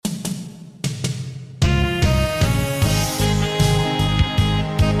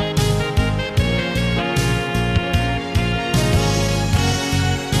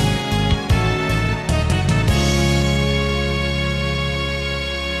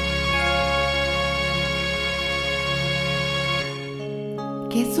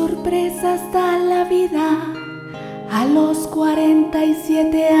Qué sorpresas da la vida. A los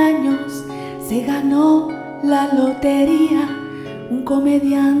 47 años se ganó la lotería un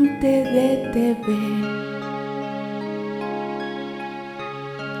comediante de TV.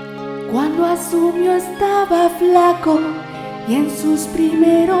 Cuando asumió estaba flaco y en sus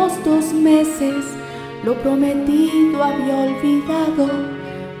primeros 2 meses lo prometido había olvidado.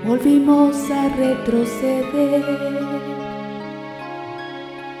 Volvimos a retroceder.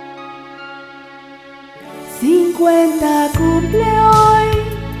 50 cumple hoy,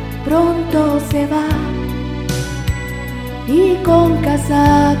 pronto se va, y con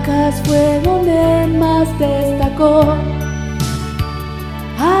casacas fue donde más destacó.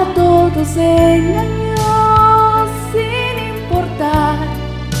 A todos engañó sin importar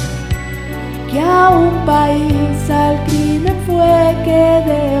que a un país al crimen fue que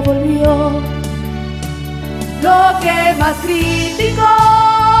devolvió. Lo que más criticó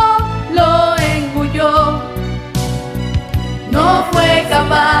lo engulló. No fue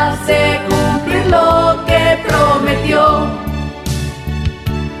capaz de cumplir lo que prometió.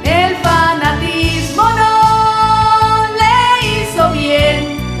 El fanatismo no le hizo bien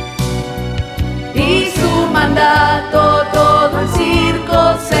y su mandato todo en circo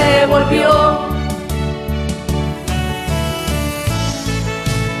se volvió.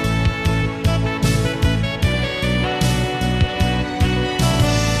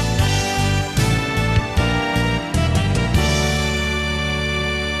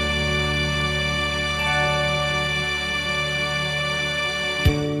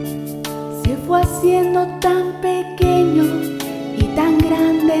 Se fue haciendo tan pequeño y tan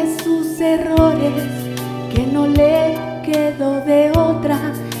grandes sus errores que no le quedó de otra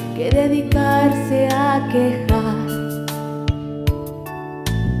que dedicarse a quejar.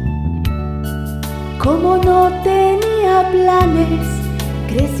 Como no tenía planes,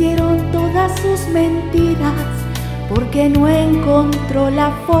 crecieron todas sus mentiras, porque no encontró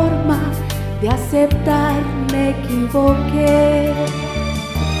la forma de aceptar me equivoqué.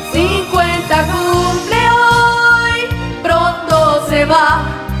 50 cumple hoy, pronto se va,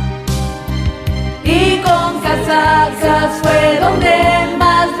 y con casacas fue donde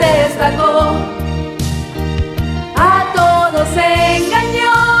más destacó.